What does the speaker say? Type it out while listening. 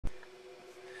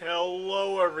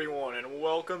Hello everyone and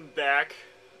welcome back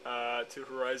to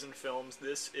Horizon Films.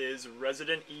 This is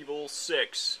Resident Evil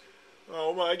 6.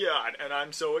 Oh my god, and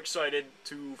I'm so excited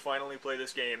to finally play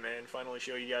this game and finally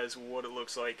show you guys what it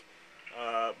looks like.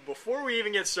 Before we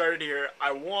even get started here,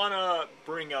 I want to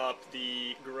bring up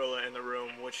the gorilla in the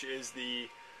room, which is the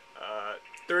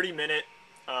 30-minute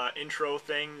intro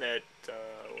thing that,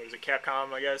 what is it,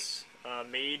 Capcom, I guess,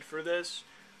 made for this.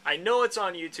 I know it's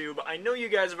on YouTube. I know you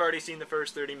guys have already seen the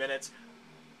first 30 minutes.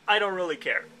 I don't really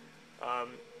care.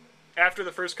 After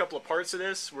the first couple of parts of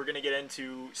this, we're going to get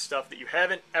into stuff that you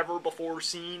haven't ever before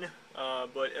seen.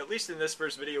 But at least in this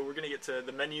first video, we're going to get to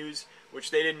the menus,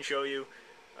 which they didn't show you,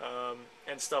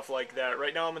 and stuff like that.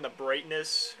 Right now I'm in the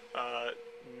brightness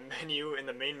menu, in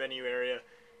the main menu area,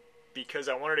 because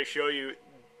I wanted to show you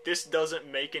this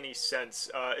doesn't make any sense.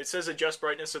 It says adjust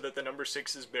brightness so that the number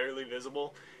 6 is barely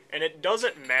visible. And it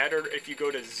doesn't matter if you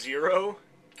go to 0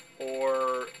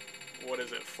 or, what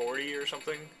is it, 40 or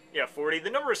something? Yeah, 40. The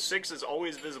number 6 is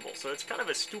always visible, so it's kind of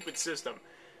a stupid system.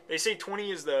 They say 20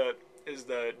 is the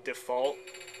default.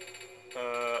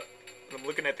 I'm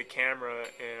looking at the camera,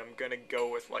 and I'm going to go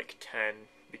with like 10,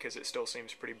 because it still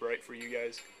seems pretty bright for you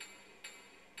guys.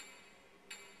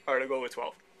 Alright, I'll go with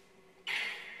 12.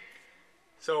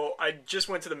 So I just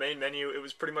went to the main menu. It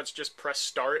was pretty much just press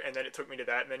start, and then it took me to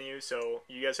that menu, so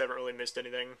you guys haven't really missed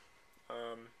anything.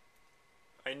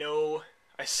 I know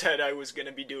I said I was going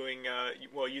to be doing,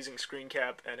 using screen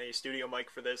cap and a studio mic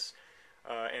for this,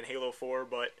 and Halo 4,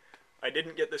 but I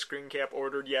didn't get the screen cap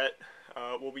ordered yet.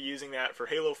 We'll be using that for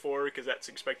Halo 4, because that's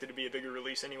expected to be a bigger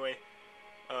release anyway.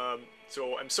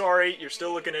 So I'm sorry, you're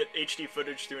still looking at HD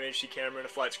footage through an HD camera and a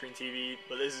flat screen TV,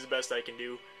 but this is the best I can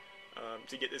do.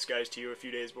 To get this guys to you a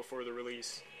few days before the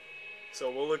release. So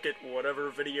we'll look at whatever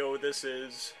video this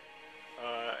is,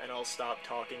 and I'll stop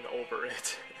talking over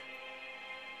it.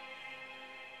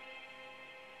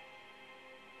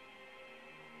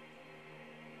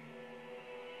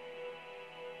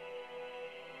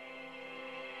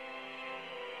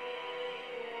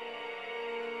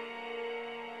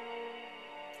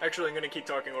 Actually, I'm going to keep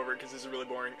talking over it because this is really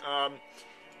boring.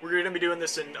 We're going to be doing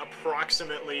this in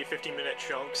approximately 15-minute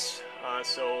chunks,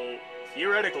 so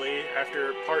theoretically,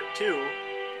 after part 2,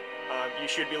 you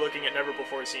should be looking at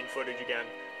never-before-seen footage again.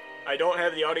 I don't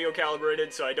have the audio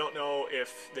calibrated, so I don't know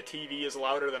if the TV is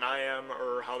louder than I am,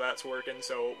 or how that's working,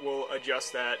 so we'll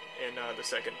adjust that in the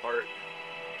second part.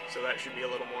 So that should be a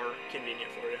little more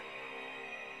convenient for you.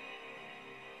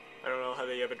 I don't know how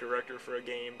they have a director for a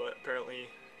game, but apparently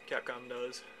Capcom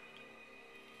does.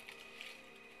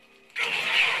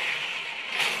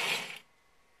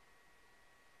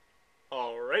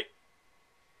 Alright.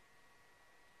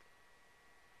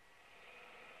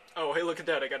 Oh, hey, look at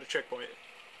that, I got a checkpoint.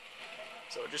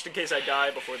 So, just in case I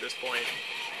die before this point.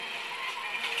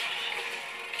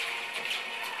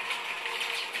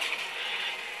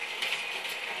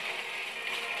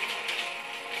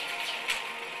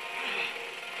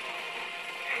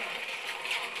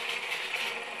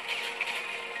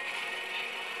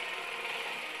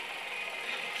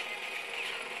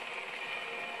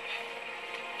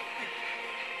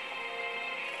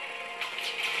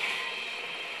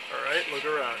 Look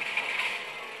around.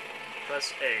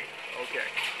 Press A. Okay.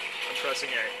 I'm pressing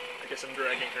A. I guess I'm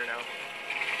dragging her now.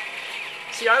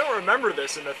 See, I don't remember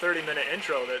this in the 30-minute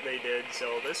intro that they did,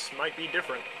 so this might be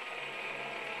different.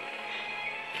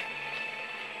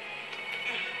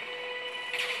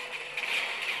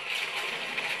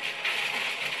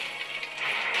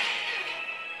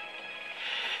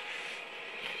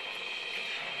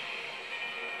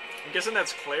 I'm guessing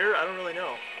that's Claire? I don't really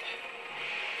know.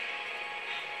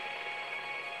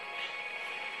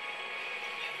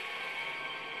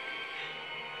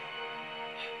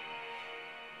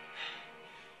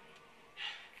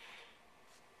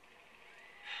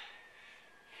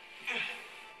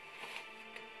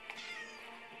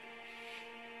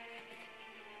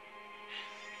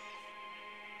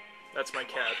 That's my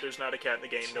cat. There's not a cat in the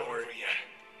game, don't worry.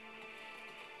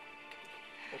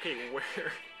 Okay, where?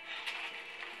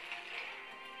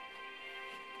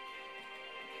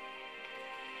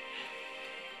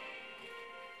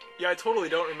 Yeah, I totally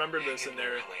don't remember this in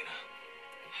their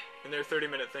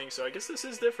 30-minute thing, so I guess this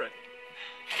is different.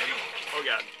 Oh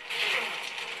god.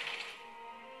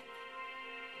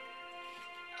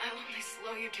 I'll only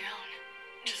slow you down.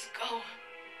 Just go.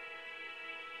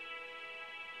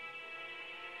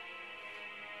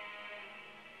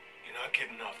 You're not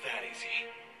getting off that easy.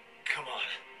 Come on.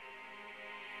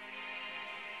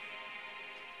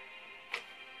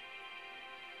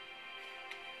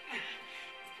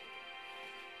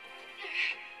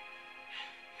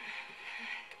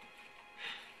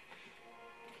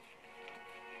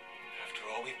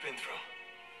 all we've been through.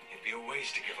 It'd be a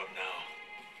waste to give up now.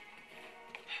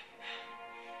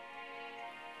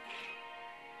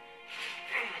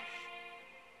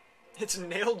 It's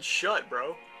nailed shut,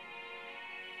 bro.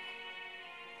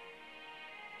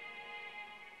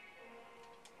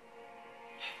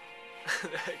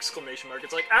 The exclamation mark.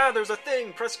 It's like, ah, there's a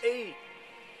thing. Press A.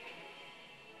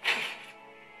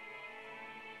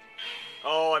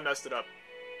 Oh, I messed it up.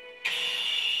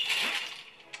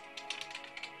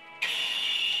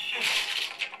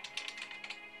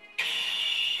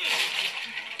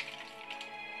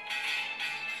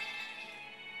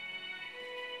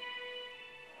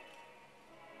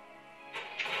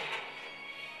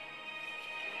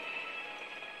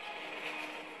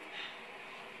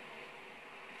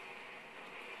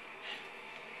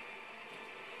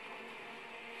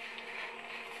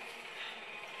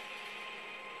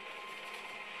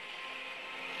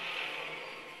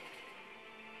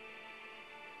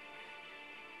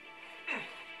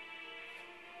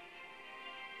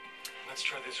 Let's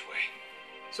try this way.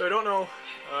 So I don't know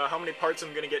how many parts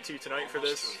I'm gonna get to tonight for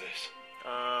Almost this. through this.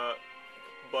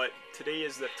 But today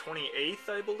is the 28th,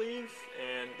 I believe,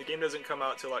 and the game doesn't come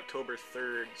out till October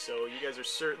 3rd, so you guys are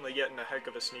certainly getting a heck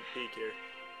of a sneak peek here.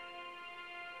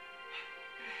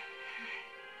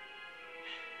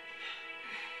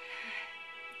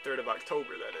 Of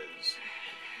October, that is.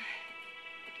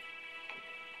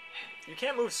 You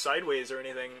can't move sideways or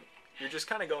anything. You're just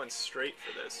kind of going straight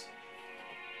for this.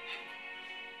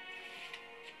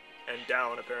 And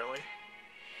down, apparently.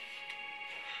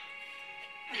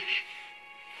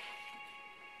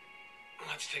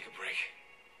 Let's take a break.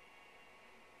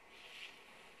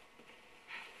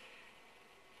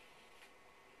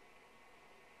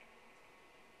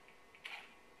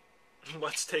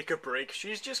 Let's take a break.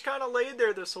 She's just kind of laid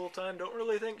there this whole time. Don't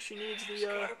really think she needs the, There's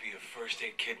gotta be a first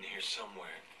aid kit in here somewhere.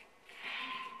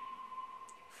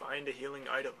 Find a healing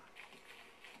item.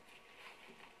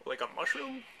 Like a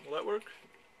mushroom? Will that work?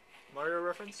 Mario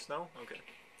reference? No? Okay.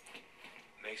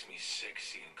 Makes me sick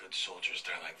seeing good soldiers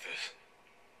die like this.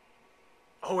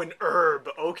 Oh, an herb.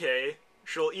 Okay.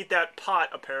 She'll eat that pot,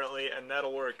 apparently, and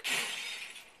that'll work.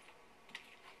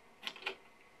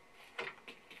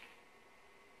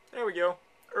 There we go.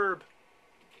 Herb.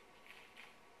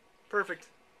 Perfect.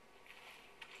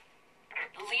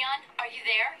 Leon, are you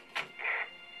there?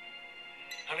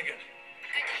 Hunnigan,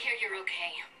 Good to hear you're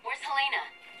okay. Where's Helena?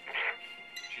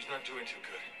 she's not doing too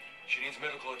good. She needs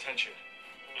medical attention.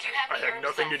 Do you have I the had herbs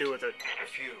nothing to left? do with it. A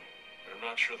few, but I'm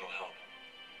not sure they'll help.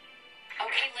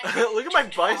 Okay, listen. Look at my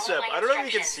just follow bicep. my I don't know if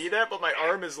you can instructions. see that, but my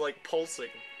arm is like pulsing.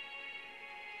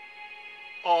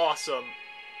 Awesome.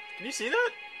 Can you see that?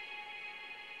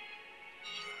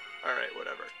 Alright,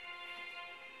 whatever.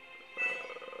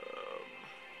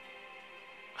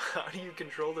 How do you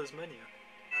control this menu?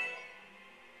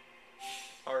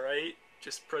 Alright,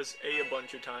 just press A a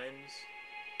bunch of times.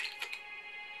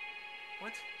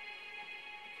 What?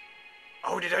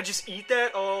 Oh, did I just eat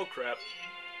that? Oh, crap.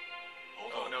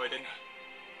 Hold Oh, on, no, I didn't. Helena.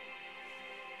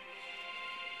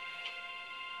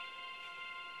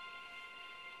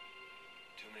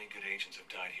 Too many good agents have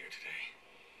died here today.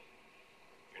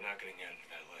 You're not getting added to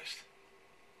that list.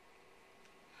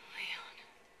 Leon.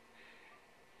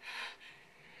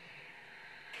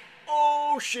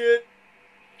 Oh, shit.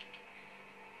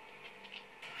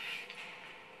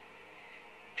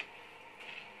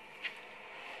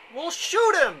 Well,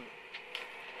 shoot him!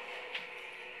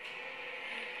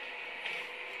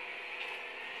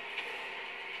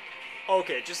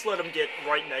 Okay, just let him get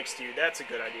right next to you. That's a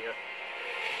good idea.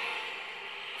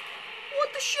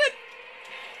 What the shit?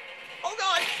 Oh,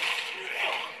 God!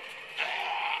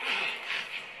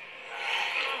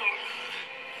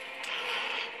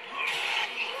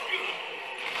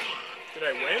 Did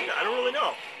I win? I don't really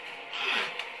know.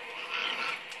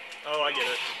 Oh, I get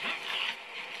it.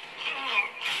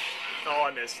 Oh,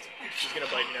 I missed. She's gonna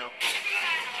bite me now.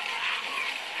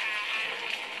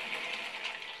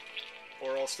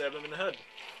 Or I'll stab him in the head.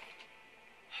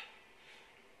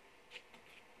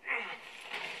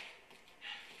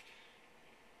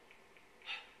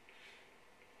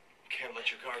 Can't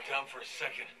let your guard down for a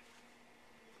second.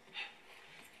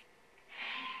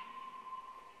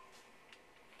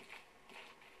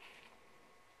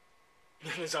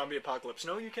 The zombie apocalypse.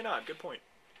 No, you cannot. Good point.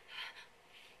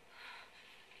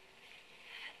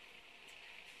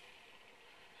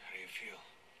 How do you feel?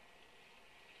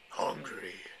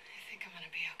 Hungry. I think I'm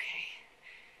gonna be okay.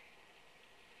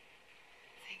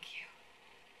 Thank you.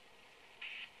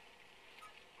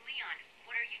 Leon,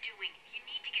 what are you doing? You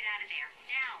need to get out of there,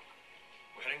 now.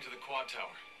 We're heading to the quad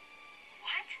tower.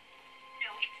 What? No,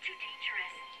 it's too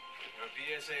dangerous. There are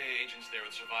BSA agents there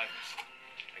with survivors.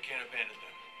 can't abandon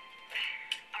them.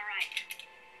 All right.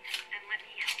 Then let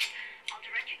me help. I'll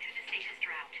direct you through the safest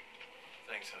route.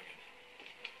 Thanks, Huggin.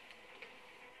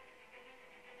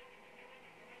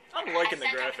 I'm liking the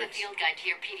I sent up the graphics. field guide to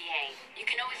your PDA. You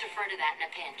can always refer to that in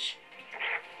a pinch.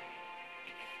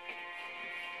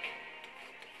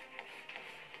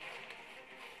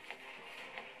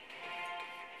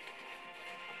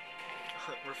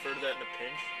 Refer to that in a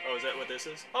pinch? Oh, is that what this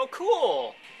is? Oh,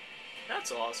 cool!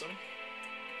 That's awesome.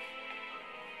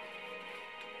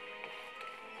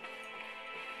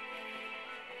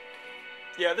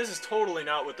 Yeah, this is totally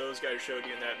not what those guys showed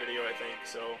you in that video, I think,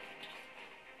 so...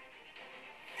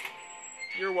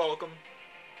 You're welcome.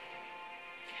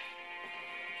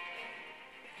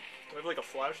 Do I have, like, a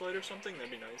flashlight or something?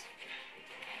 That'd be nice.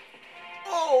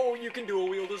 Oh, you can dual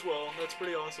wield as well. That's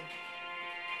pretty awesome.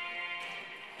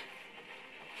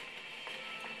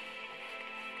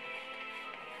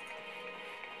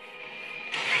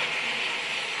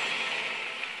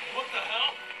 What the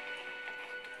hell?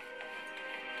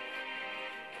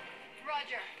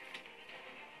 Roger.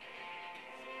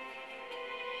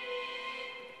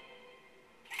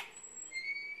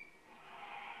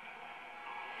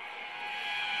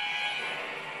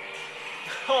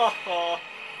 Haha.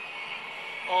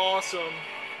 Awesome.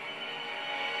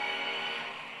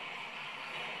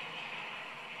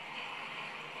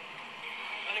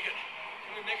 Hunnigan,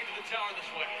 can we make it to the tower this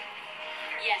way?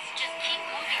 Yes, just keep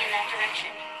moving in that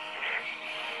direction.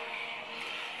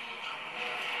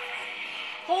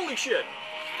 Holy shit!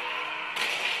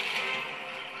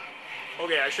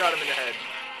 Okay, I shot him in the head.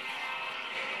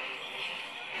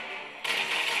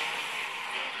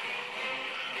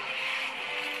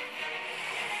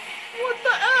 What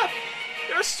the F?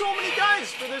 There's so many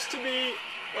guys for this to be,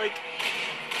 like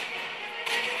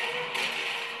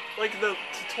the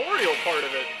tutorial part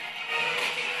of it.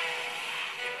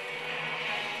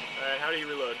 Alright, how do you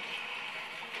reload?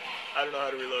 I don't know how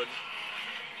to reload.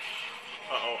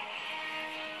 Uh-oh.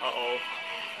 Uh-oh.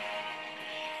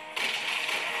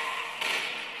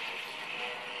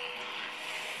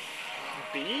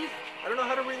 B? I don't know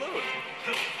how to reload.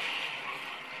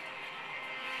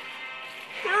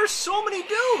 There are so many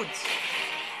dudes!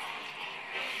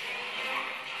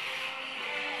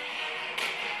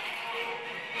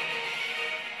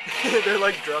 They're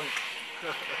like drunk.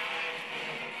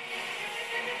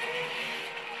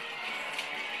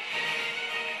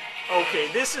 Okay,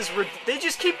 this is they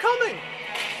just keep coming!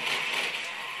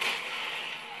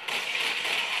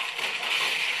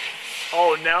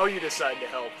 Oh, now you decide to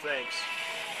help, thanks.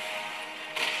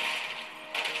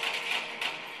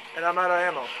 And I'm out of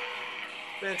ammo.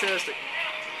 Fantastic.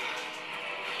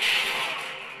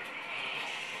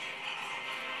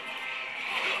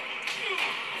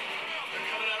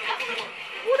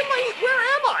 What am I? Where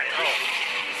am I? Oh.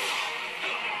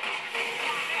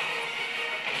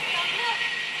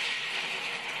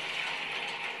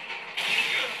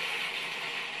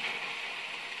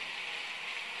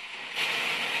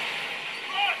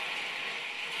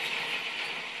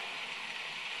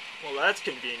 Well, that's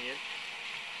convenient.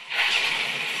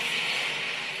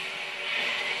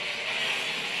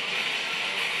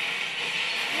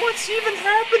 What's even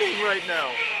happening right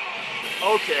now?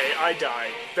 Okay, I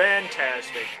died.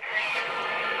 Fantastic.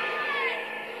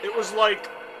 It was like,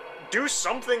 do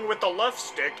something with the left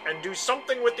stick and do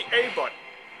something with the A button.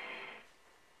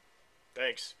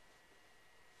 Thanks.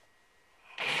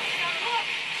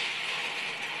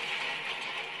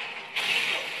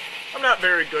 I'm not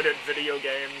very good at video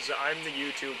games. I'm the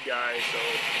YouTube guy, so...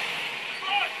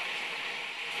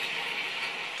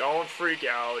 Don't freak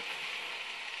out.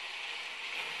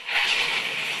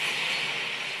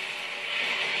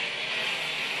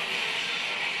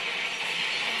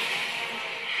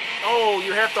 Oh,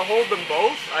 you have to hold them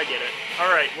both? I get it.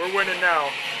 Alright, we're winning now.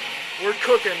 We're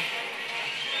cooking.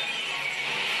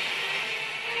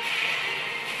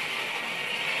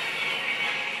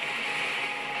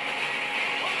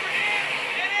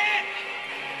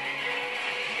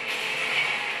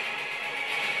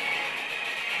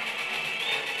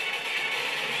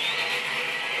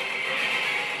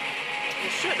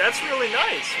 Well, shit, that's really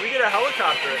nice. We get a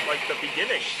helicopter at, like, the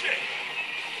beginning. Shit!